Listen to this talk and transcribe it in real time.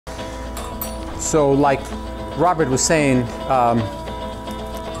So like Robert was saying,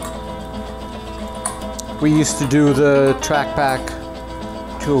 we used to do the TrackPack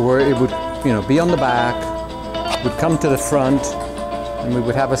tour where it would, you know, be on the back, would come to the front, and we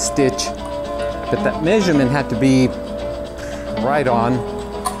would have a stitch, but that measurement had to be right on.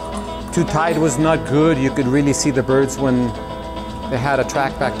 Too tight was not good. You could really see the birds when they had a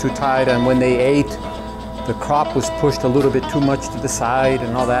TrackPack too tight, and when they ate, the crop was pushed a little bit too much to the side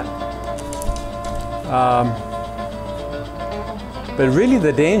and all that. But really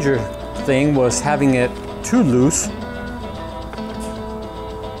the danger thing was having it too loose.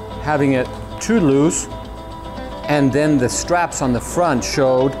 And then the straps on the front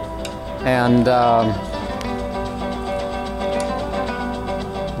showed, and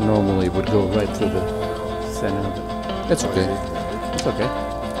normally would go right through the center of it. It's okay. It's okay.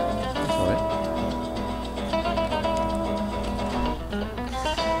 It's all right.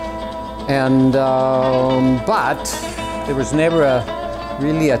 And but there was never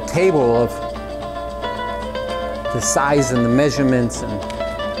really a table of the size and the measurements,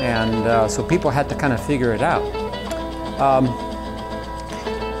 and so people had to kind of figure it out.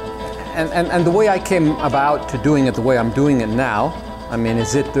 And the way I came about to doing it the way I'm doing it now, I mean,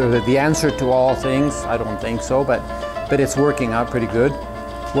 is it the answer to all things? I don't think so, but it's working out pretty good,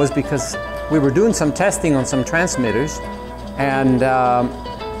 was because we were doing some testing on some transmitters, and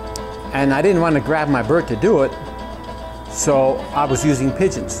I didn't want to grab my bird to do it, so I was using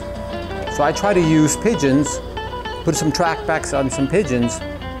pigeons. So I tried to use pigeons, put some TrackPacks on some pigeons,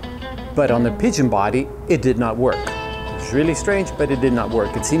 but on the pigeon body, it did not work. It was really strange, but it did not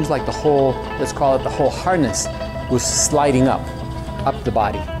work. It seems like the whole, let's call it the whole harness, was sliding up the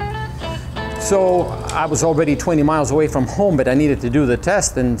body. So I was already 20 miles away from home, but I needed to do the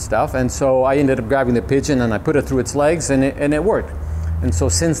test and stuff, and so I ended up grabbing the pigeon and I put it through its legs, and it worked. And so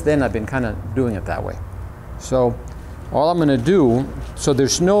since then I've been kind of doing it that way. So all I'm going to do, so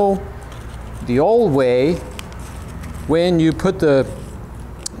there's no, the old way, when you put the,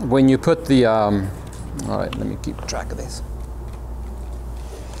 all right, let me keep track of this.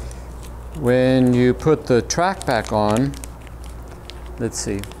 When you put the TrackPack on, let's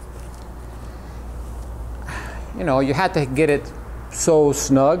see, you know, you had to get it so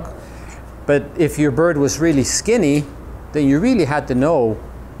snug, but if your bird was really skinny, then you really had to know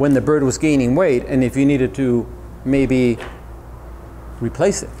when the bird was gaining weight and if you needed to maybe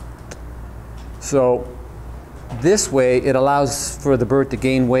replace it. So this way it allows for the bird to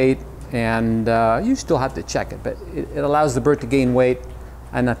gain weight, and you still have to check it, but it allows the bird to gain weight,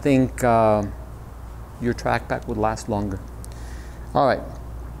 and I think your TrackPack would last longer. All right,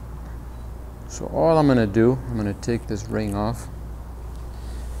 so all I'm gonna do, I'm gonna take this ring off.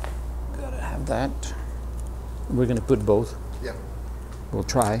 Gotta have that. We're gonna put both. Yeah. We'll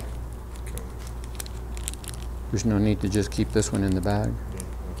try. Okay. There's no need to just keep this one in the bag.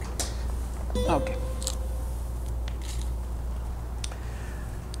 Yeah, okay.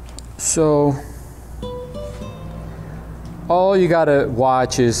 So all you gotta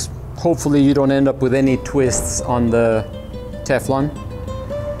watch is hopefully you don't end up with any twists on the Teflon.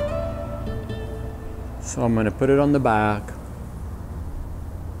 So I'm gonna put it on the back.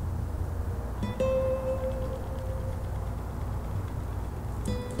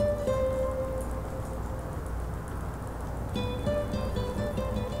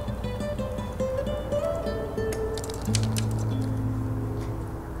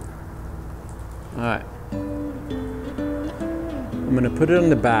 All right, I'm going to put it on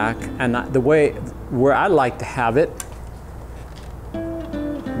the back, and the way where I like to have it,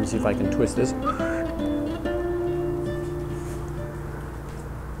 let me see if I can twist this.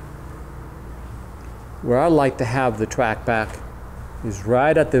 Where I like to have the TrackPack is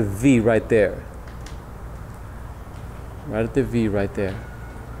right at the V right there. Right at the V right there.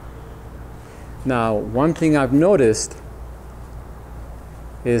 Now, one thing I've noticed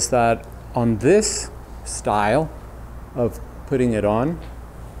is that on this style of putting it on,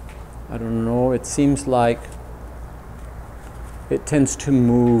 I don't know, it seems like it tends to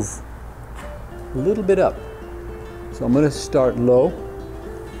move a little bit up. So I'm going to start low,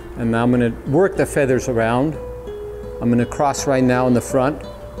 and now I'm going to work the feathers around. I'm going to cross right now in the front.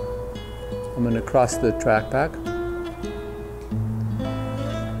 I'm going to cross the TrackPack.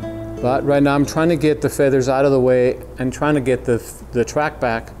 But right now I'm trying to get the feathers out of the way and trying to get the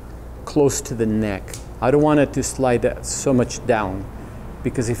TrackPack close to the neck. I don't want it to slide so much down,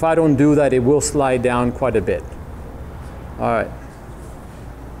 because if I don't do that, it will slide down quite a bit. All right.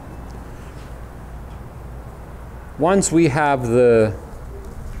 Once we have the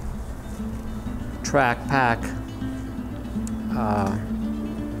TrackPack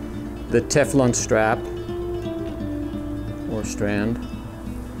the Teflon strap or strand.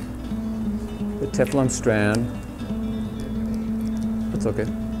 The Teflon strand. That's okay.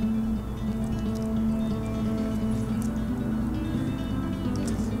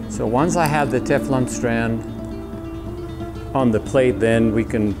 So once I have the Teflon strand on the plate, then we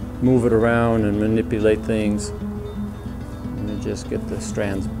can move it around and manipulate things. Let me just get the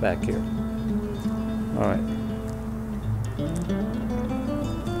strands back here. All right.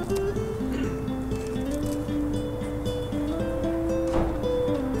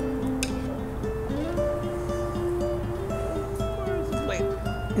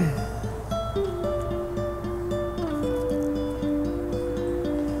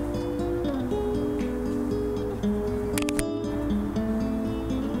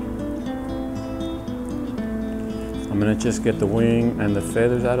 I'm going to just get the wing and the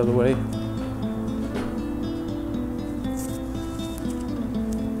feathers out of the way.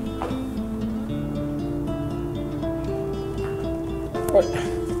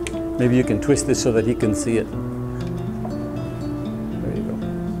 Maybe you can twist this so that he can see it. There you go.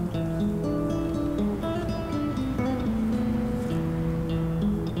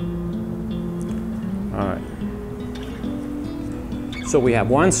 All right. So we have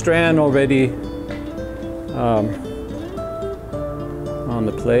one strand already on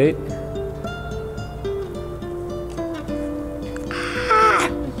the plate.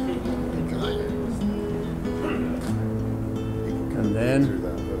 And then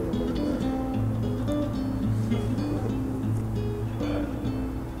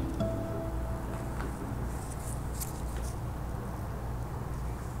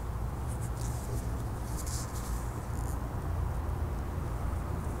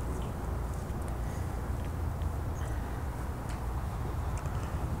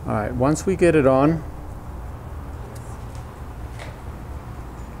all right, once we get it on,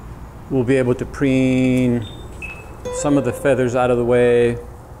 we'll be able to preen some of the feathers out of the way.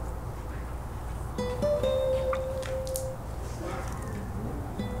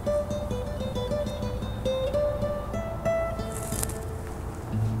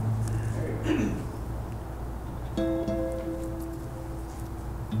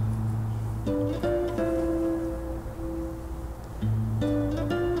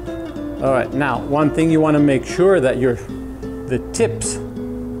 All right, now one thing you want to make sure that the tips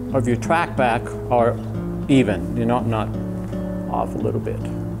of your TrackPack are even. You're not off a little bit.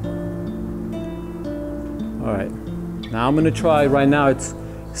 All right, now I'm going to try, right now it's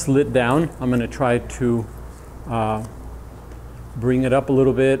slid down. I'm going to try to bring it up a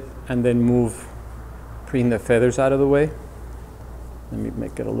little bit and then preen the feathers out of the way. Let me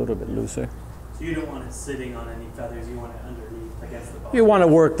make it a little bit looser. So you don't want it sitting on any feathers, you want it underneath against the bottom. You want to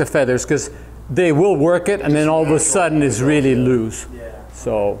work the feathers because they will work it and then all of a sudden it's really loose. Yeah.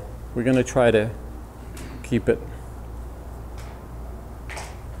 So we're going to try to keep it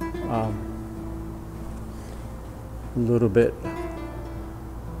a little bit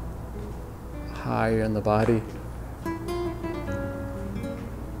higher in the body.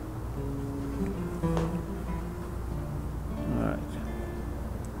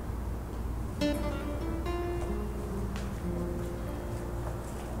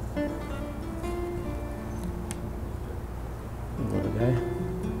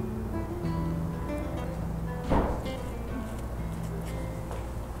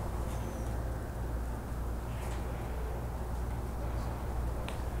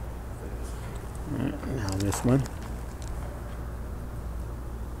 Now this one.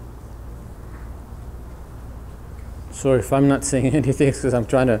 Sorry if I'm not saying anything because I'm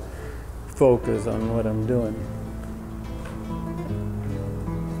trying to focus on what I'm doing.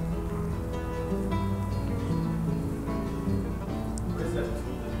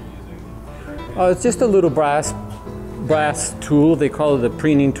 It's just a little brass tool. They call it a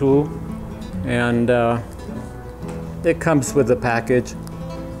preening tool, and it comes with the package.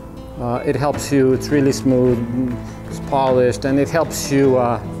 It helps you. It's really smooth, it's polished, and it helps you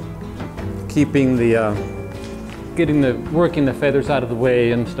keeping working the feathers out of the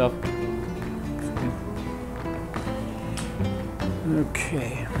way and stuff.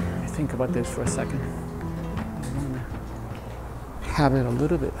 Okay, let me think about this for a second. I want to have it a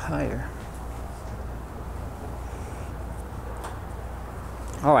little bit higher.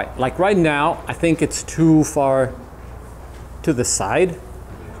 All right, like right now, I think it's too far to the side.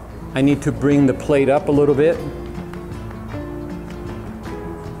 I need to bring the plate up a little bit.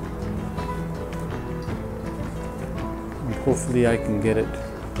 And hopefully I can get it.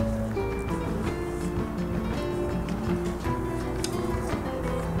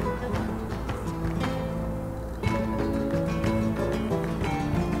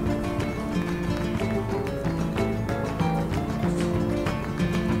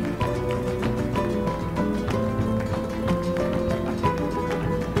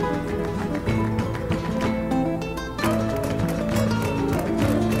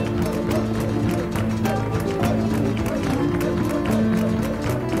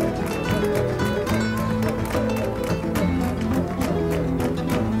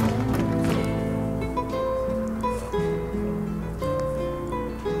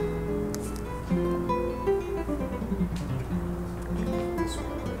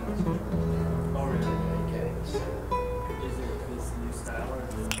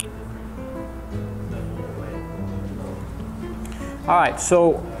 All right,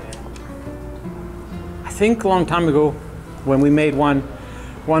 so I think a long time ago when we made one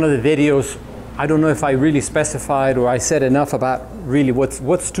of the videos, I don't know if I really specified or I said enough about really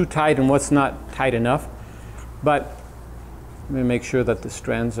what's too tight and what's not tight enough, but let me make sure that the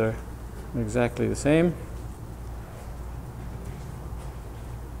strands are exactly the same.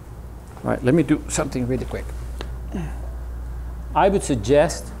 All right, let me do something really quick. I would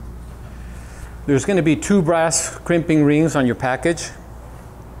suggest there's going to be 2 brass crimping rings on your package.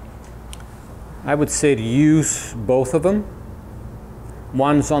 I would say to use both of them.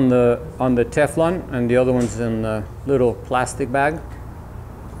 One's on the Teflon and the other one's in the little plastic bag.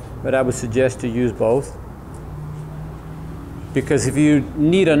 But I would suggest to use both. Because if you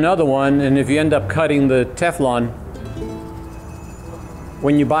need another one and if you end up cutting the Teflon,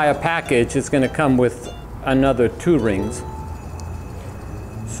 when you buy a package, it's going to come with another 2 rings.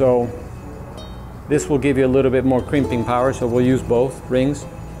 So this will give you a little bit more crimping power, so we'll use both rings.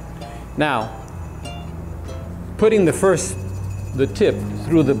 Now, putting the tip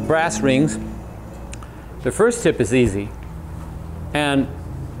through the brass rings, the first tip is easy. And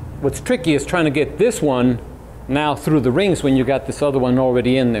what's tricky is trying to get this one now through the rings when you got this other one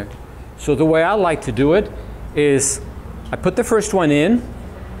already in there. So the way I like to do it is I put the first one in,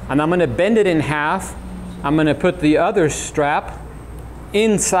 and I'm going to bend it in half. I'm going to put the other strap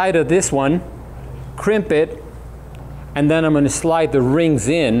inside of this one, crimp it, and then I'm going to slide the rings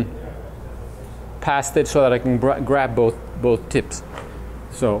in past it so that I can grab both tips.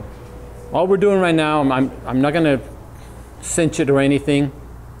 So all we're doing right now, I'm not going to cinch it or anything.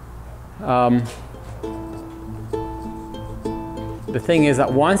 The thing is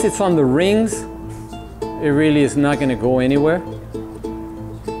that once it's on the rings, it really is not going to go anywhere.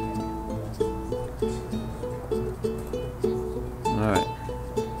 All right.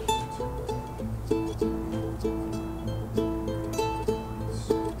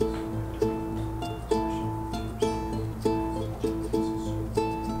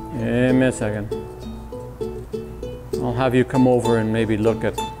 Give me a second. I'll have you come over and maybe look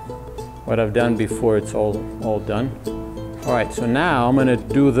at what I've done before it's all done. All right, so now I'm going to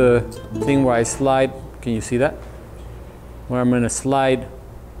do the thing where I slide. Can you see that? Where I'm going to slide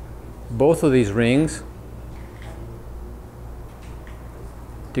both of these rings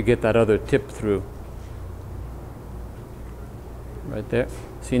to get that other tip through. Right there.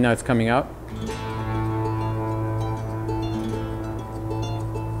 See, now it's coming out.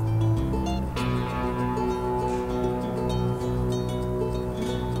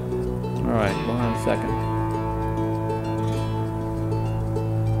 All right, hold on a second.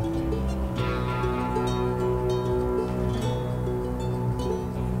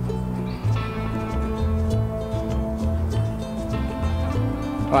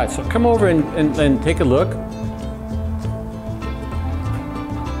 All right, so come over and take a look.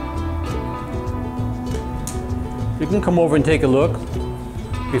 You can come over and take a look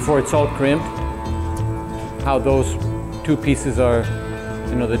before it's all crimped, how those 2 pieces are,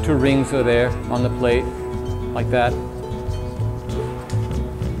 you know, the 2 rings are there on the plate, like that.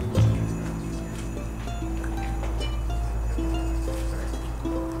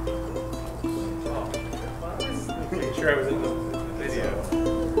 Making sure I was in the video.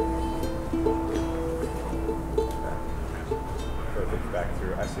 Perfect, back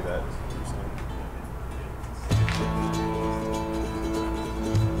through. I see that.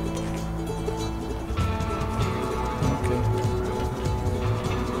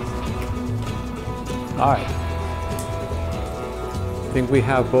 All right, I think we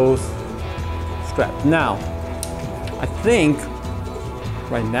have both straps. Now, I think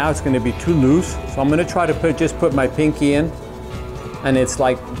right now it's going to be too loose, so I'm going to try to just put my pinky in, and it's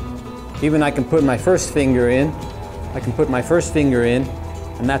like, even I can put my first finger in,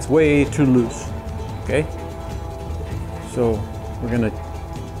 and that's way too loose, okay? So we're going to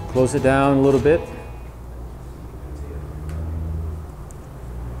close it down a little bit.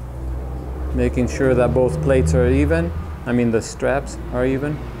 Making sure that both plates are even. I mean, the straps are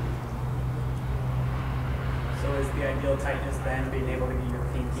even. So is the ideal tightness then being able to get your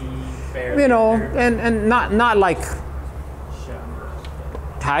pinky barely? You know, and not like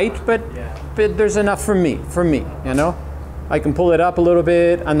tight, but yeah. But there's enough for me, you know? I can pull it up a little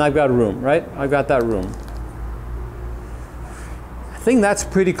bit and I've got room, right? I've got that room. I think that's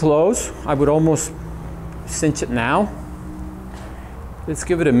pretty close. I would almost cinch it now. Let's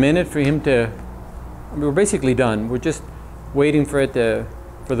give it a minute for him to, I mean, we're basically done. We're just waiting for the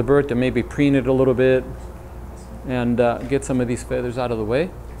bird to maybe preen it a little bit and get some of these feathers out of the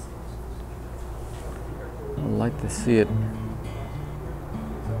way. I'd like to see it.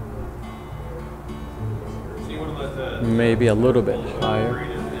 So you want to let the maybe a little bit higher.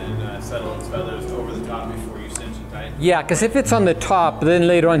 And settle its feathers over the top before you cinch and tighten. Yeah, because if it's on the top, then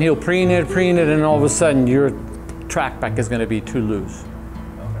later on he'll preen it, and all of a sudden your TrackPack is going to be too loose.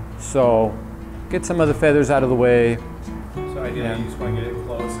 Okay. So get some of the feathers out of the way. So ideally you just want to get it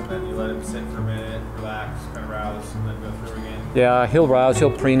close and then you let it sit for a minute, relax, kind of rouse, and then go through again. Yeah, he'll rouse,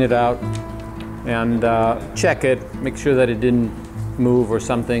 he'll preen it out, and check it, make sure that it didn't move or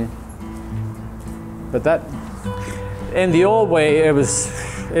something. But that, in the old way, it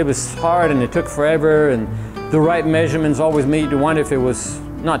was hard and it took forever, and the right measurements always made you wonder if it was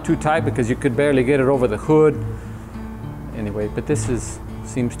not too tight because you could barely get it over the hood. Anyway, but this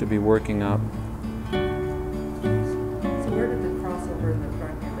seems to be working out. So where did the crossover in the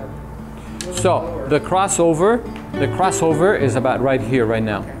front end up? So the crossover is about right here, right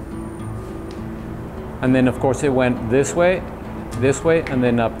now. Okay. And then of course it went this way, and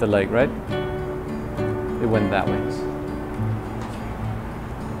then up the leg, right? It went that way.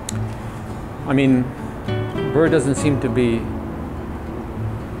 I mean, Bird doesn't seem to be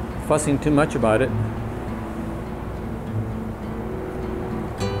fussing too much about it.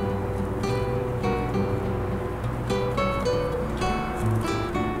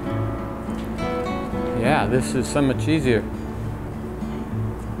 Yeah, this is so much easier.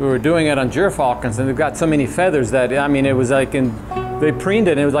 We were doing it on gerfalcons, and they've got so many feathers that, I mean, it was like, they preened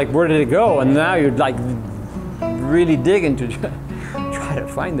it, and it was like, where did it go? And now you're like really digging to try to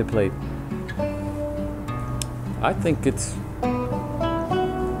find the plate. I think it's,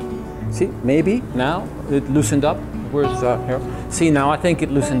 see, maybe now it loosened up. Where's Harold? See, now I think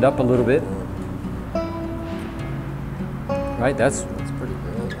it loosened up a little bit. Right, that's Pretty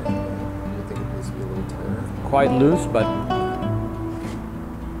good. I think it needs to be a little tighter. quite loose, but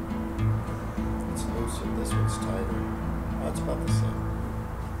It's looser. This one's tighter. Oh, it's about the same.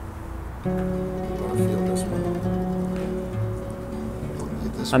 You want to feel this one? You'll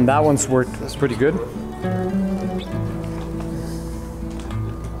need this and one. that one's worked This pretty one's good.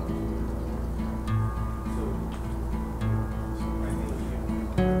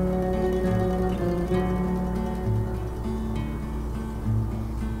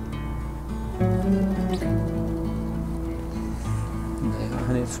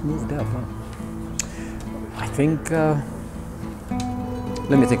 And it's moved up, huh? I think,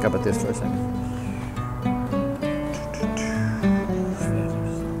 let me think about this for a second.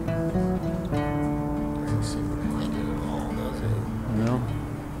 Doesn't seem to mind it at all, does it? No.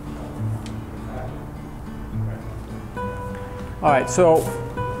 All right, so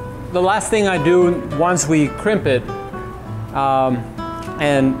the last thing I do once we crimp it,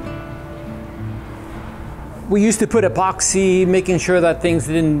 and we used to put epoxy, making sure that things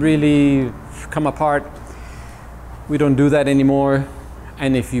didn't really come apart. We don't do that anymore.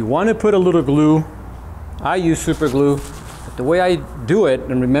 And if you want to put a little glue, I use super glue. But the way I do it,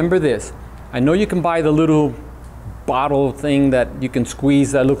 and remember this, I know you can buy the little bottle thing that you can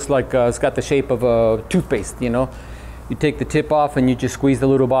squeeze that looks like it's got the shape of a toothpaste, you know. You take the tip off and you just squeeze the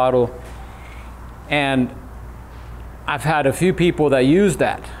little bottle. And I've had a few people that use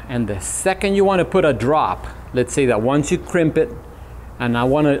that. And the second you want to put a drop, let's say that once you crimp it, and I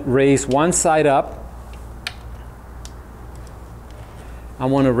want to raise one side up, I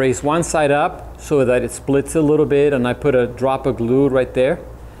want to raise one side up so that it splits a little bit, and I put a drop of glue right there.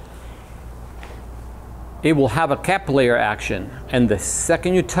 It will have a cap layer action, and the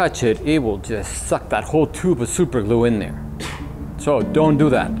second you touch it, it will just suck that whole tube of super glue in there. So don't do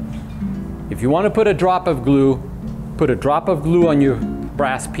that. If you want to put a drop of glue, put a drop of glue on your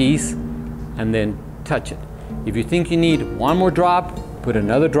brass piece and then touch it. If you think you need one more drop, put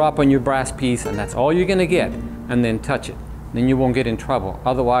another drop on your brass piece, and that's all you're going to get, and then touch it. Then you won't get in trouble.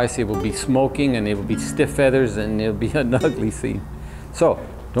 Otherwise it will be smoking and it will be stiff feathers and it'll be an ugly scene. So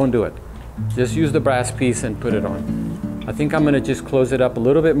don't do it. Just use the brass piece and put it on. I think I'm going to just close it up a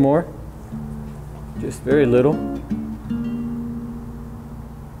little bit more. Just very little.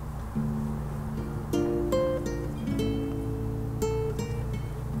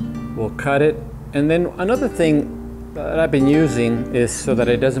 We'll cut it. And then another thing that I've been using is so that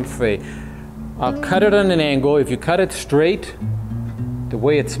it doesn't fray. I'll cut it on an angle. If you cut it straight, the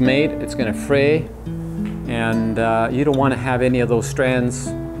way it's made, it's going to fray. And you don't want to have any of those strands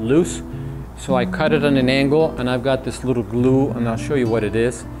loose. So I cut it on an angle, and I've got this little glue, and I'll show you what it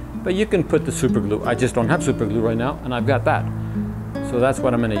is. But you can put the super glue. I just don't have super glue right now, and I've got that. So that's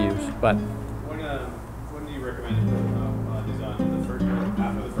what I'm going to use. But When do you recommend to put these on the first year,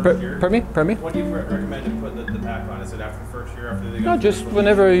 after the first year? Pardon me? When do you recommend to put the pack on? Is it after the first year, after they No, just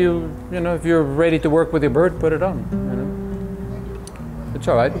whenever you know, if you're ready to work with your bird, put it on. You know? It's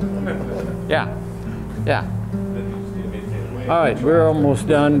all right. Yeah, yeah. All right, we're almost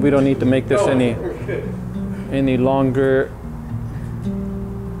done. We don't need to make this any longer.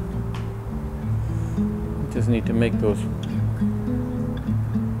 Just need to make those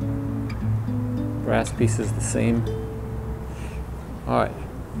brass pieces the same. All right.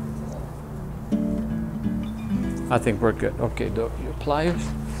 I think we're good. Okay, your pliers.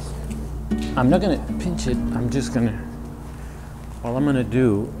 I'm not gonna pinch it. I'm just gonna, all I'm gonna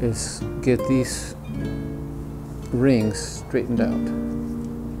do is get these rings straightened out.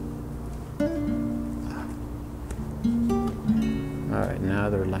 All right, now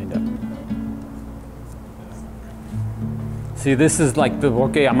they're lined up. See, this is like the,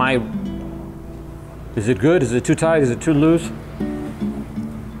 okay, is it good? Is it too tight? Is it too loose?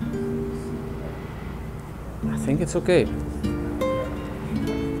 I think it's okay.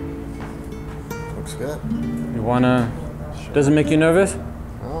 Looks good. You wanna, doesn't make you nervous?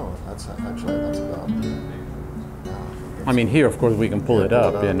 Oh, that's about. I mean, here, of course, we can pull it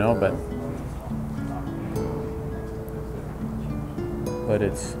up, you know, yeah. but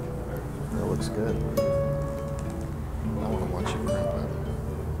it's, That looks good. I want to watch you crimp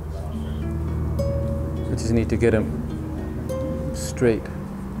it. we just need to get them straight.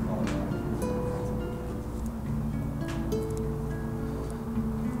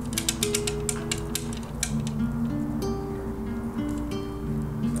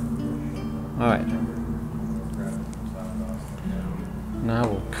 All right. Now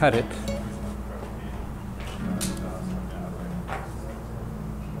we'll cut it.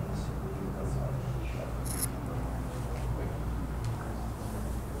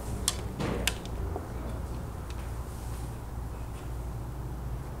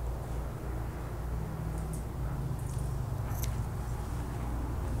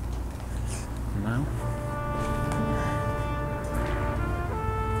 Now.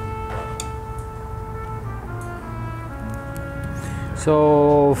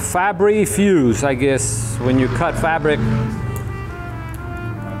 So Fabri-Fuse, I guess, when you cut fabric,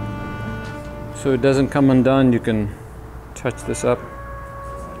 so it doesn't come undone, you can touch this up.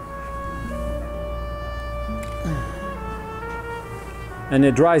 And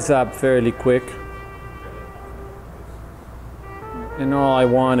it dries up fairly quick. And all I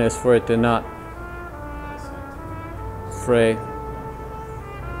want is for it to not fray.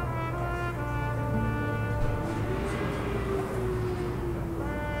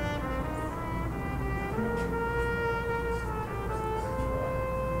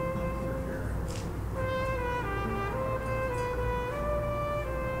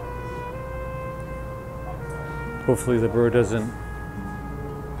 Hopefully the burr doesn't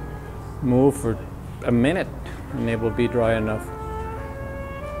move for a minute and it will be dry enough.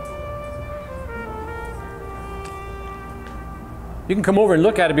 You can come over and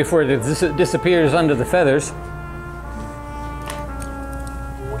look at it before it disappears under the feathers.